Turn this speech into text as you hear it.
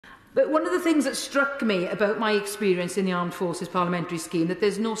But one of the things that struck me about my experience in the Armed Forces Parliamentary Scheme, that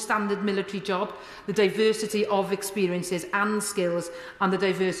there's no standard military job. The diversity of experiences and skills and the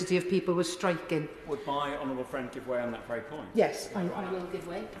diversity of people was striking. Would my honourable friend give way on that very point? Yes, I will give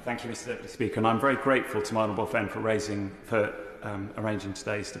way. Thank you, Mr Deputy Speaker, and I'm very grateful to my honourable friend for arranging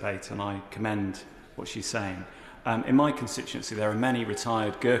today's debate, and I commend what she's saying. In my constituency, there are many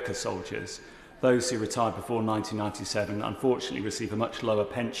retired Gurkha soldiers. Those who retired before 1997 unfortunately receive a much lower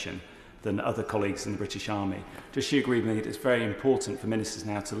pension than other colleagues in the British Army. Does she agree with me that it's very important for ministers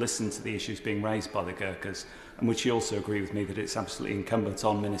now to listen to the issues being raised by the Gurkhas? And would she also agree with me that it's absolutely incumbent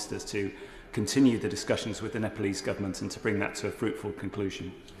on ministers to continue the discussions with the Nepalese government and to bring that to a fruitful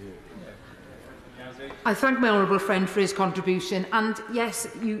conclusion? I thank my honourable friend for his contribution, and yes,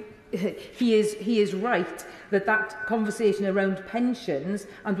 he is right that conversation around pensions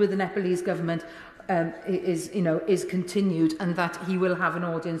and with the Nepalese government is continued, and that he will have an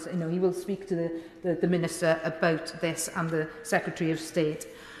audience. He will speak to the minister about this and the Secretary of State.